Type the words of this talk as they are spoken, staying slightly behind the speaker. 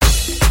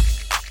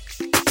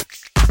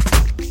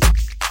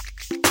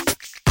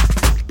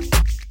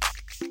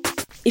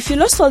If you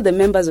lost all the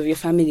members of your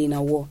family in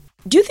a war,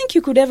 do you think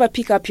you could ever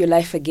pick up your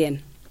life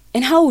again?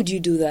 And how would you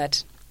do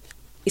that?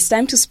 It's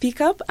time to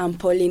speak up. I'm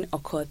Pauline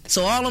Okoth.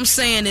 So all I'm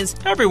saying is,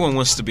 everyone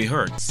wants to be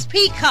heard.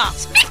 Speak up!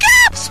 Speak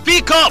up!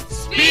 Speak up!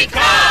 Speak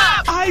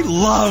up! I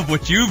love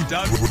what you've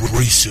done.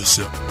 Brace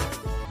yourself.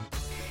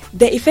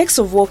 The effects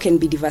of war can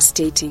be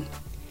devastating.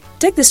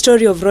 Take the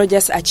story of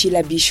Rogers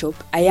Achila Bishop,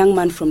 a young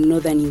man from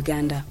northern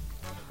Uganda.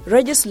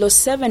 Rogers lost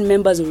 7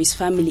 members of his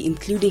family,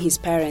 including his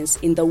parents,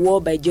 in the war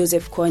by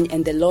Joseph Kony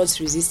and the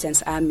Lord's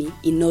Resistance Army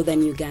in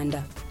northern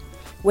Uganda.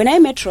 When I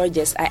met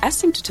Rogers, I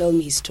asked him to tell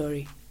me his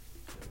story.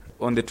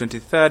 On the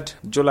 23rd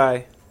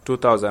July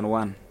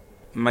 2001,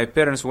 my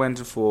parents went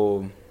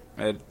for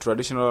a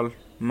traditional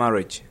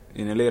marriage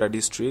in Elera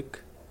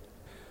district.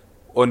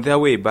 On their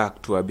way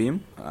back to Abim,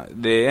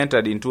 they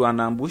entered into an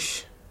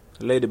ambush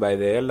led by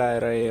the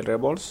LRA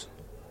rebels,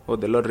 or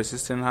the Lord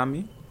Resistance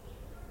Army,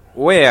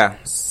 where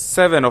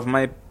 7 of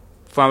my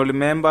family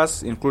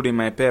members, including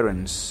my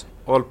parents,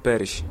 all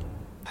perished,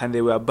 and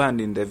they were burned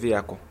in the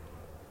vehicle.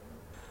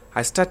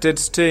 I started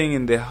staying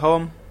in the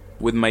home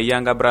with my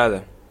younger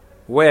brother,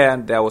 where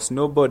there was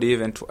nobody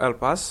even to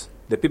help us.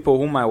 The people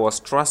whom I was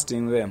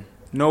trusting them,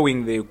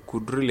 knowing they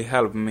could really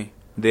help me,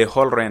 they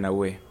all ran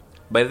away.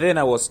 By then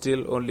I was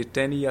still only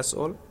 10 years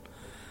old,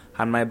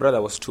 and my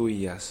brother was 2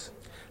 years.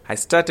 I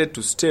started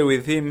to stay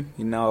with him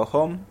in our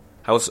home.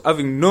 I was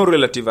having no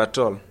relative at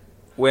all.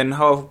 When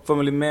our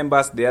family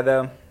members, the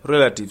other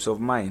relatives of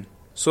mine,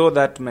 saw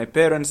that my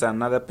parents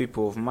and other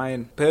people of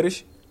mine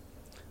perished,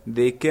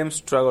 they came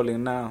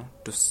struggling now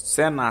to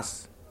send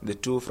us, the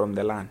 2, from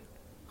the land.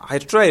 I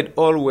tried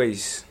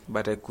always,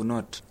 but I could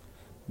not.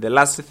 The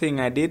last thing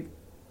I did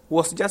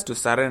was just to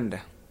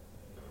surrender.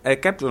 I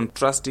kept on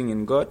trusting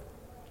in God.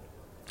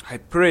 I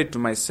prayed to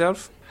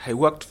myself. I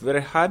worked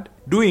very hard,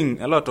 doing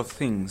a lot of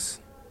things.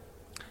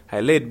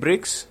 I laid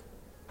bricks.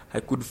 I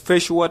could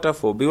fetch water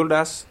for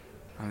builders,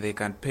 and they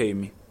can pay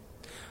me.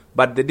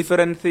 But the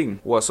different thing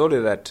was only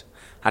that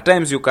at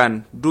times you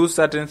can do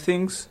certain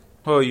things,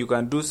 or you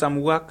can do some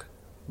work,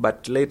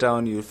 but later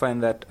on you'll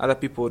find that other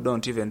people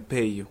don't even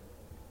pay you.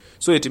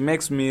 So it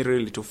makes me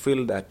really to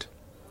feel that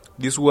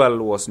this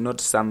world was not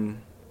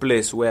some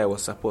place where I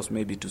was supposed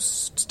maybe to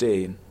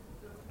stay in.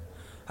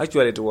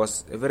 Actually, it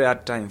was a very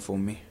hard time for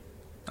me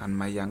and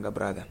my younger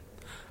brother.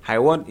 I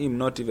want him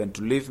not even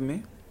to leave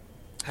me,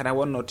 and I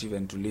want not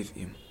even to leave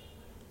him,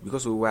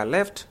 because we were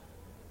left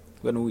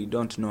when we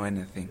don't know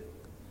anything.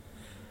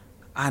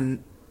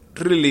 And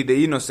really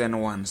the innocent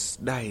ones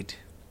died.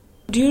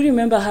 Do you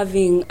remember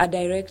having a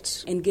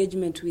direct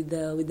engagement with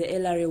the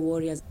LRA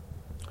warriors?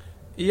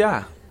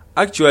 Yeah.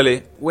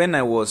 Actually, when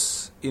I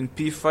was in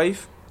P5,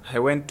 I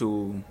went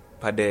to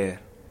Padere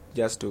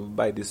just to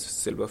buy this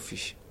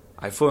silverfish.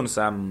 I found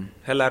some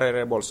LRA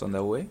rebels on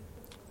the way,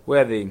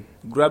 where they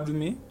grabbed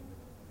me.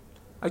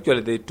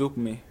 Actually, they took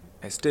me.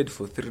 I stayed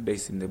for 3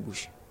 days in the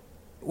bush.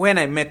 When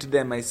I met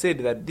them, I said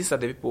that these are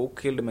the people who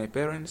killed my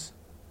parents,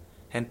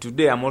 and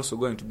today I'm also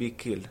going to be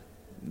killed.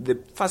 The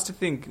first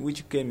thing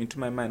which came into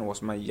my mind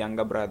was my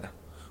younger brother,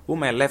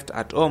 whom I left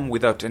at home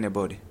without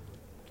anybody.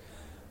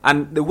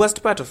 And the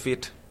worst part of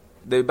it,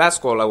 the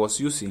bicycle I was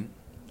using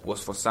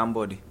was for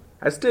somebody.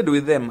 I stayed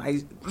with them.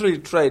 I really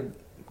tried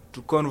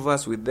to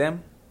converse with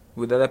them,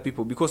 with other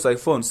people, because I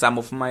found some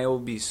of my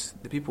hobbies,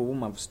 the people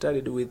whom I've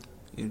studied with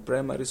in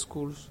primary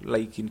schools,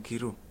 like in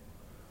Kiru.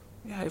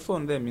 Yeah, I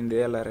found them in the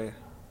LRA,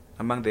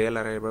 among the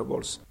LRA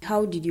rebels.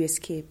 How did you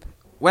escape?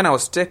 When I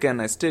was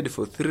taken, I stayed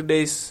for 3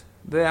 days.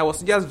 There I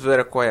was just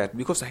very quiet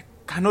because I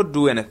cannot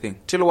do anything.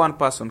 Till one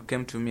person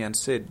came to me and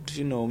said, "Do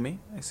you know me?"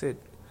 I said,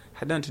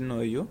 "I don't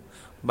know you,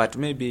 but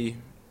maybe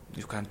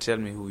you can tell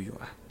me who you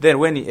are." Then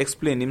when he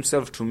explained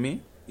himself to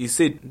me, he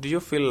said, "Do you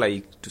feel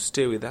like to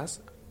stay with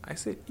us?" I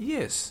said,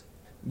 "Yes."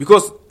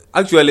 Because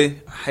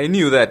actually, I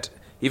knew that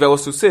if I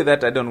was to say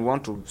that I don't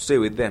want to stay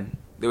with them,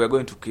 they were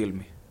going to kill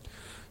me.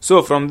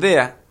 So from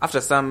there,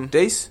 after some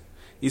days,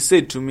 he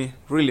said to me,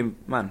 "Really,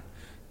 man,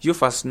 you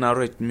first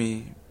narrate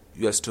me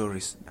your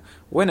stories."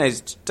 When I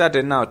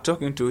started now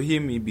talking to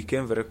him, he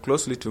became very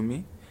closely to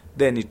me.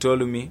 Then he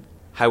told me,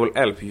 "I will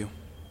help you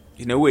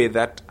in a way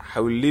that I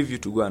will leave you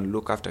to go and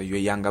look after your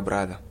younger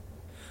brother."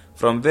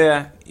 From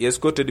there, he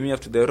escorted me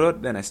up to the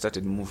road. Then I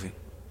started moving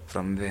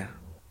from there.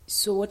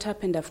 So what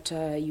happened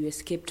after you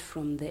escaped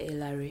from the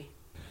LRA?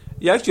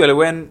 Yeah, actually,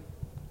 when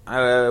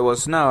I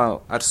was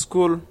now at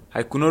school,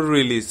 I could not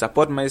really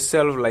support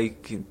myself,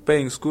 like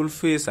paying school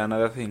fees and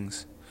other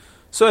things.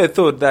 So I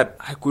thought that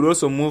I could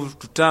also move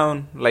to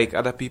town like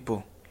other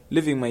people.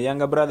 Leaving my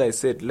younger brother, I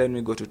said, let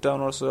me go to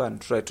town also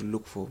and try to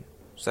look for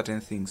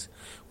certain things.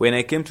 When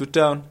I came to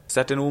town, a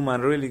certain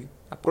woman really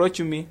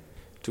approached me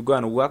to go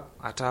and work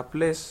at her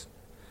place.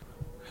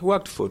 I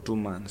worked for 2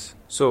 months.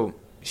 So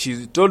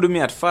she told me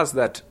at first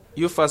that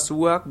you first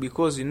work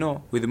because,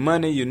 with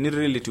money you need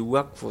really to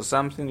work for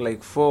something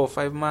like 4 or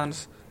 5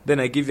 months.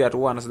 Then I give you at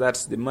once,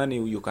 that's the money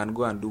you can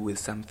go and do with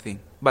something.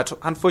 But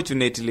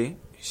unfortunately,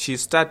 she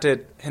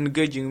started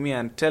engaging me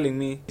and telling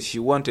me she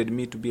wanted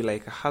me to be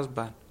like a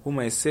husband, whom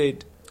I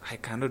said I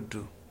cannot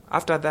do.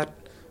 After that,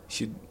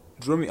 she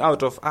drew me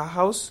out of her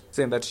house,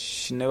 saying that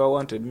she never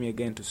wanted me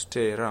again to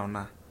stay around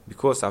her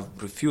because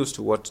I've refused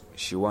what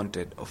she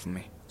wanted of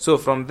me. So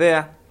from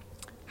there,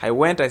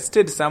 I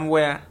stayed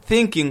somewhere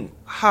thinking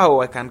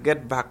how I can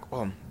get back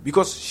home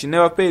because she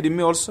never paid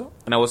me also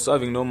and I was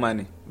having no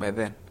money by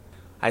then.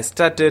 I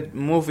started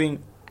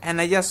moving and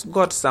I just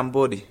got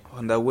somebody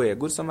on the way, a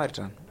good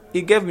Samaritan.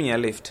 He gave me a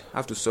lift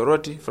up to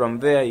Soroti. From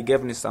there, he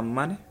gave me some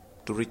money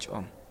to reach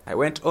home. I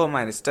went home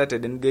and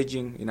started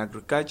engaging in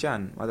agriculture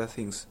and other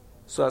things.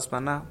 So as per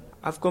now,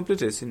 I've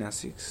completed Senior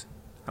 6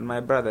 and my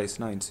brother is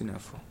now in Senior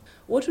 4.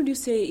 What would you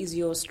say is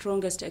your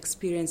strongest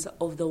experience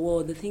of the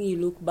war, the thing you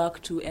look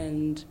back to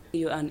and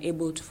you're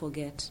unable to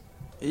forget?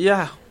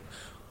 Yeah,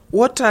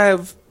 what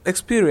I've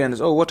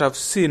experienced or what I've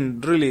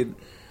seen really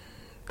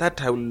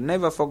that I will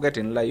never forget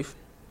in life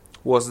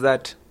was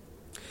that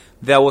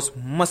there was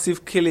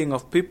massive killing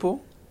of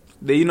people,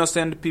 the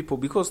innocent people,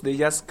 because they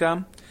just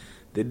come,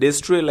 they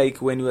destroy,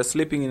 like when you are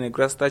sleeping in a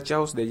grass thatch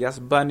house, they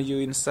just burn you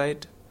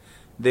inside.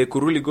 They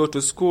could really go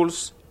to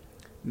schools,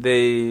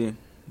 they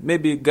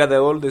maybe gather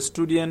all the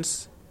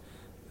students,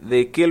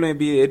 they kill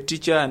maybe a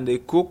teacher and they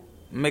cook,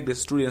 make the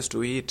students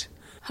to eat.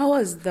 How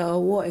has the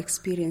war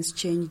experience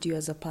changed you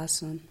as a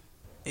person?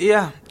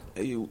 Yeah,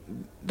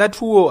 that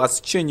war has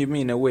changed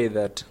me in a way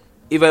that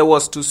if I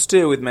was to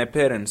stay with my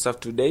parents up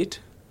to date,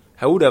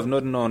 I would have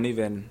not known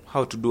even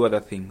how to do other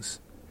things.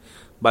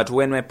 But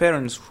when my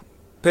parents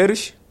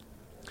perished,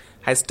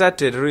 I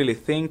started really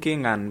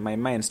thinking and my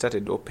mind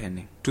started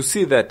opening to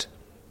see that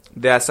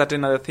there are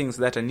certain other things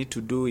that I need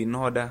to do in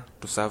order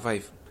to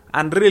survive.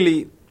 And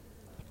really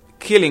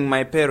killing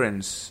my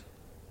parents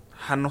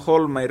and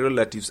all my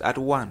relatives at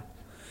one.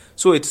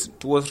 So it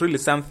was really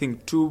something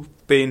too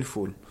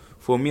painful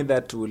for me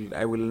that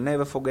I will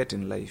never forget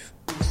in life.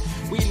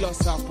 We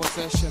lost our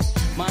possession.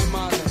 My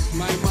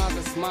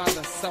mother's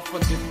mother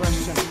suffered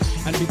depression.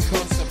 And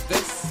because of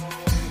this,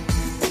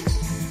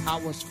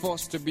 I was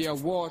forced to be a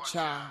war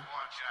child.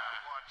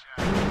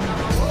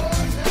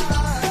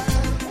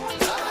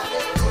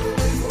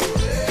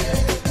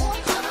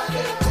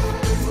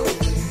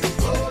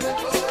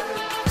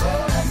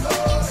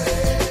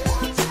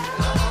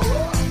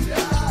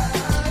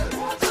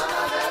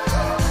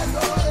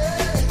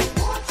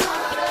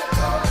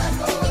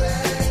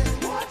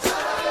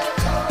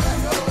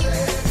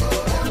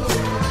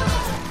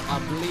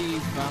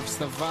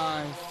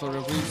 Survive for a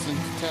reason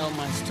to tell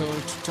my story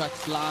to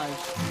touch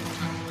life.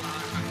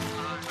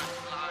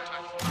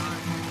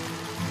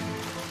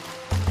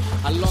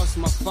 I lost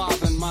my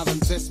father and mother in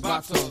this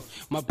battle.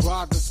 My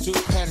brothers too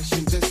perish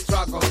in this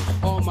struggle.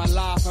 All my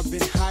life I've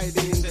been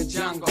hiding in the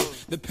jungle.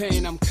 The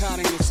pain I'm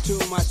carrying is too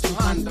much to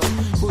handle.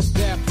 Who's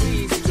there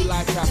please to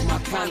light up my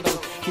candle?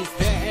 Is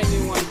there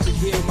anyone to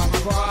hear my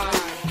cry?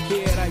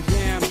 Here I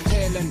am,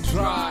 pale and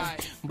dry.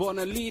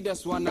 Bona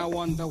leaders wanna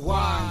wonder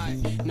why.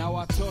 Now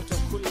I thought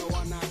kula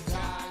wanna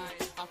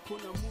die.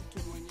 Hakuna mtu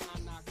mwenye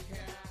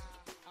anakea.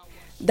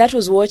 That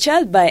was War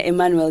Child by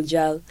Emmanuel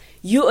Jal.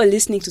 You are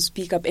listening to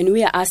Speak Up and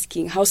we are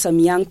asking how some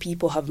young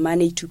people have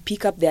managed to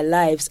pick up their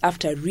lives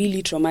after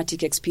really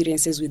traumatic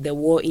experiences with the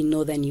war in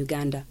northern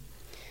Uganda.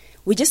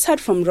 We just heard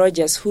from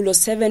Rogers, who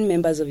lost 7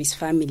 members of his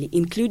family,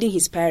 including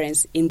his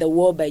parents, in the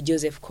war by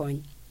Joseph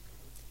Kony.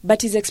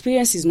 But his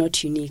experience is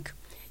not unique.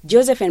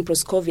 Joseph and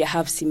Proskovia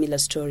have similar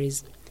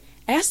stories.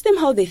 I asked them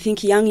how they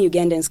think young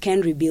Ugandans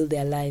can rebuild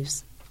their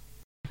lives.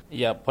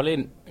 Yeah,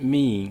 Pauline,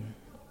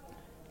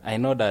 I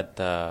know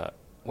that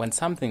when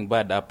something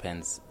bad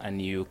happens and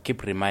you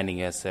keep reminding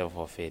yourself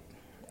of it,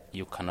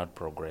 you cannot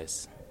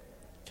progress.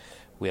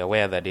 We are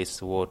aware that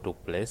this war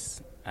took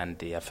place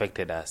and it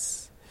affected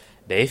us.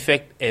 The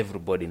effect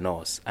everybody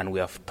knows, and we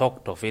have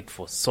talked of it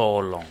for so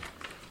long.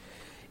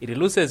 It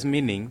loses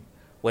meaning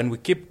when we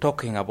keep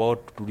talking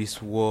about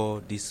this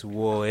war,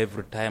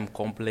 every time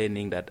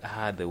complaining that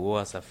the war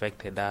has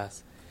affected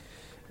us.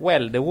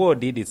 Well, the war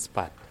did its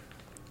part,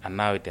 and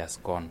now it has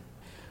gone.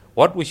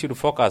 What we should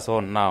focus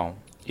on now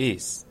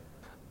is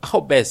how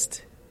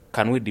best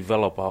can we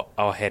develop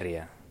our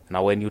area.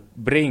 Now, when you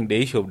bring the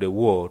issue of the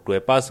war to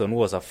a person who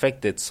was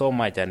affected so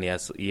much and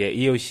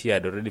he or she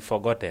had already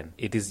forgotten,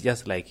 it is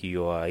just like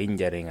you are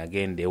injuring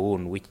again the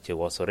wound which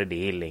was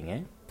already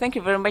healing. Thank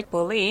you very much,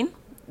 Pauline.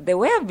 The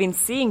way I've been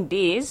seeing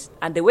this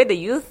and the way the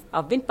youth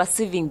have been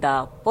perceiving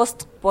the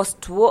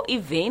post-war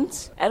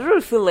events, I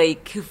really feel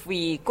like if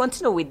we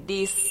continue with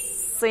this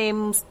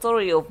same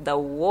story of the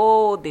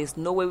war, there's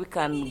no way we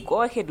can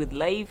go ahead with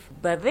life.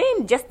 But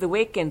then just the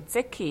way I can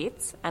take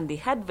it and the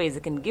advice I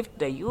can give to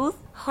the youth,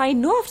 I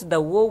know after the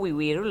war we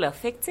were really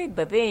affected,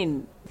 but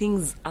then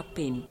things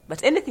happen.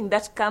 But anything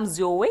that comes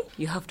your way,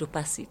 you have to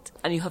pass it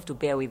and you have to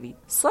bear with it.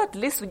 So at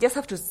least we just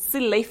have to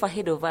see life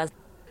ahead of us.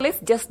 Let's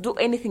just do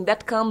anything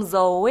that comes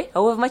our way.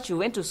 However much you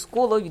went to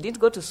school or you didn't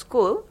go to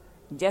school,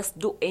 just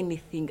do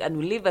anything and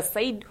we leave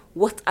aside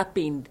what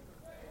happened.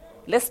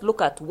 Let's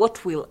look at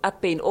what will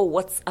happen or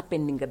what's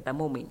happening at the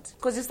moment.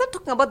 Because you start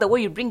talking about the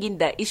way you bring in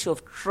the issue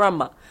of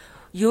trauma.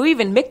 You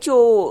even make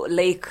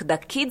the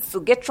kids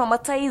to get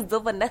traumatized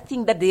over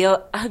nothing that they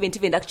haven't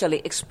even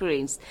actually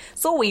experienced.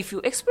 So if you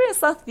experience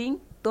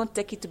something, don't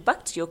take it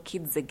back to your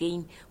kids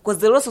again, because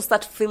they'll also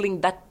start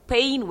feeling that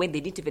pain when they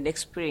didn't even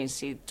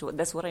experience it. So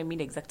that's what I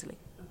mean exactly.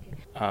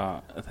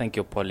 Thank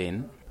you,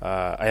 Pauline.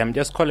 I am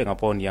just calling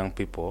upon young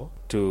people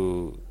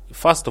to,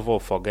 first of all,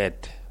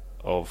 forget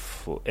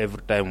of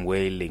every time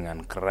wailing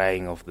and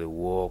crying of the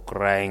war,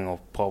 crying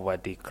of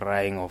poverty,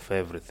 crying of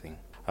everything.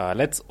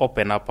 Let's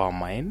open up our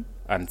mind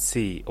and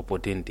see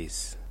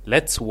opportunities.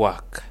 Let's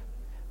work.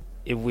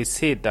 If we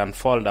sit and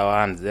fold our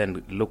hands,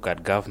 then look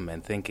at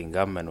government, thinking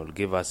government will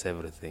give us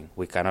everything,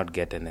 we cannot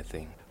get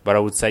anything. But I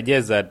would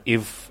suggest that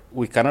if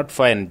we cannot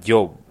find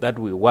job, that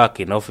we work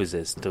in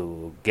offices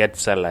to get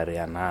salary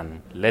and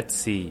earn, let's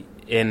see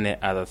any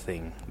other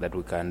thing that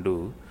we can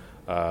do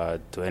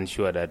to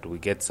ensure that we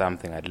get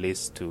something at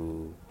least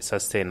to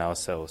sustain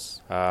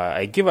ourselves.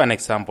 I give an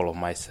example of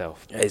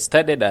myself. I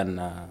studied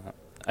and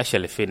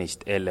actually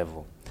finished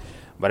A-level,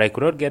 but I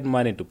could not get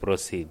money to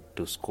proceed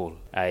to school.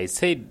 I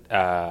said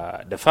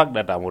the fact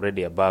that I'm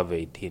already above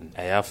 18,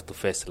 I have to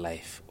face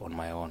life on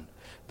my own.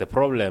 The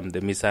problem,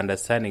 the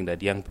misunderstanding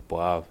that young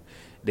people have,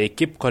 they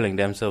keep calling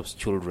themselves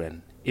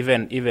children,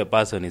 even if a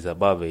person is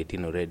above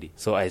 18 already.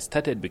 So I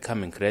started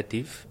becoming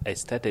creative. I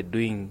started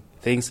doing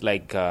things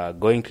like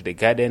going to the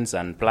gardens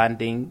and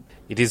planting.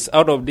 It is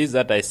out of this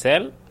that I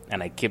sell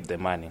and I keep the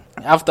money.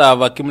 After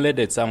I've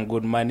accumulated some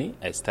good money,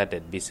 I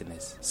started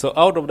business. So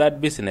out of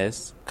that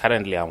business,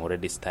 currently I'm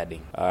already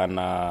studying. And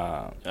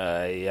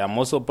I am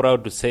also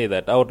proud to say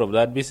that out of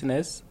that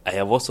business, I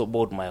have also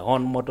bought my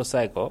own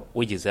motorcycle,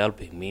 which is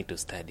helping me to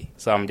study.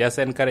 So I'm just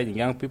encouraging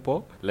young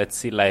people, let's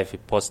see life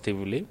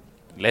positively.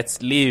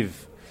 Let's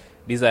leave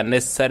this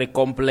unnecessary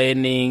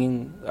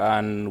complaining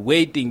and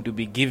waiting to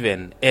be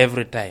given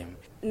every time.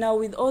 Now,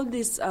 with all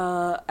these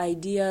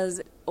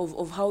ideas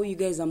of how you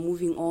guys are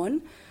moving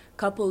on,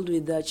 coupled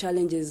with the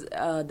challenges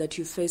that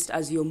you faced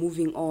as you're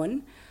moving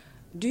on,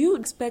 do you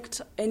expect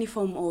any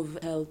form of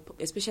help,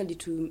 especially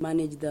to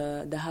manage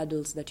the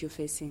hurdles that you're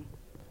facing?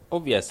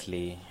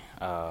 Obviously,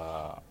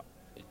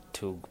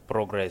 to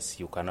progress,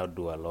 you cannot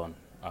do alone.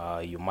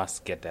 You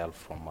must get help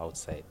from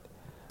outside.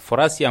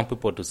 For us young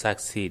people to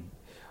succeed,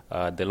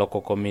 the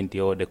local community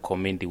or the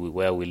community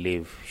where we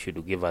live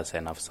should give us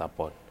enough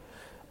support.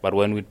 But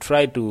when we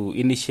try to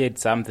initiate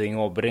something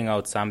or bring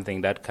out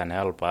something that can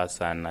help us,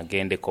 and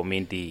again the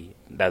community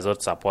does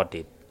not support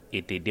it,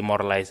 it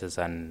demoralizes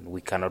and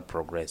we cannot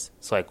progress.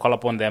 So I call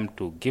upon them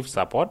to give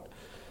support,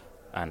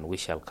 and we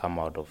shall come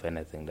out of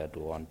anything that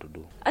we want to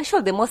do.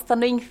 Actually, the most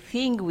annoying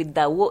thing with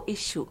the war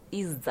issue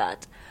is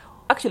that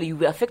actually you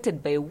were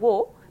affected by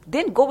war,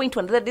 then going to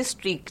another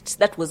district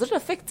that was not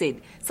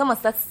affected. Someone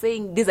starts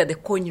saying these are the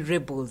Kony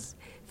rebels,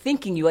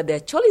 thinking you are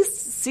the Acholi,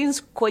 since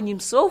Kony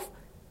himself,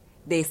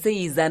 they say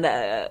is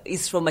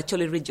from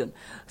Acholi region.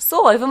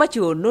 So however much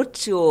you're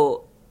not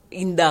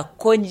in the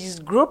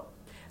Kony group,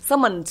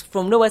 someone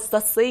from nowhere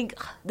starts saying,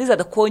 these are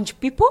the Kony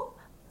people.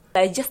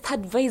 I just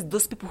advise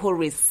those people who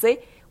always say,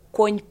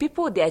 Kony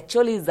people, the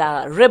Acholis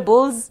are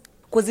rebels.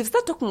 Because if you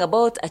start talking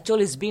about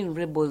Acholis being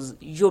rebels,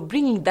 you're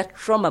bringing that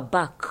trauma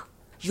back.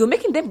 You're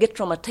making them get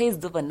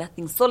traumatized over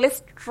nothing. So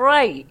let's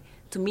try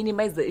to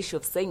minimize the issue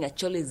of saying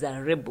Acholis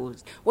are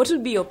rebels. What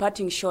would be your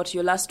parting shot,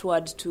 your last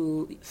word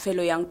to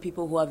fellow young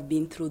people who have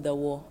been through the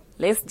war?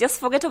 Let's just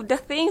forget of the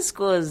things,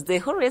 because they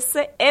always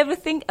say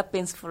everything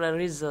happens for a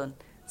reason.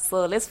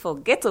 So let's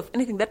forget of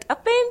anything that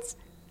happens,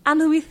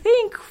 and we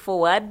think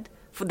forward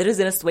for the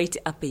reason as to why it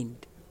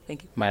happened.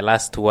 Thank you. My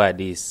last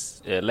word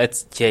is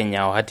let's change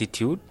our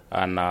attitude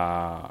and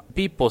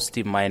be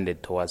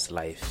positive-minded towards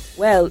life.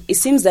 Well, it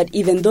seems that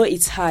even though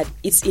it's hard,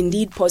 it's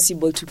indeed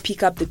possible to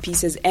pick up the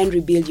pieces and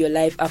rebuild your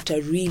life after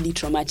really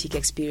traumatic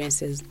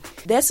experiences.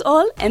 That's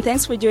all, and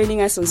thanks for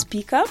joining us on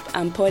Speak Up.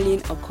 I'm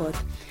Pauline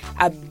Okoth.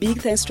 A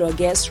big thanks to our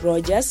guests,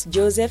 Rogers,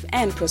 Joseph,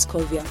 and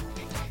Proskovia.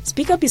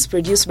 Speak Up is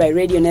produced by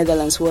Radio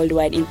Netherlands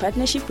Worldwide in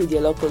partnership with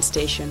your local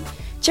station.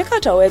 Check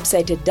out our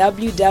website at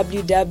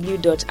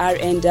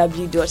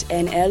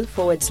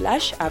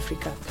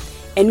www.rnw.nl/Africa.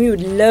 And we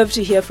would love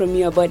to hear from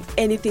you about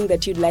anything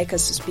that you'd like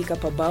us to speak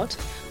up about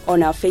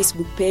on our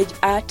Facebook page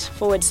at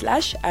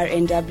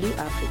 /RNW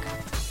Africa.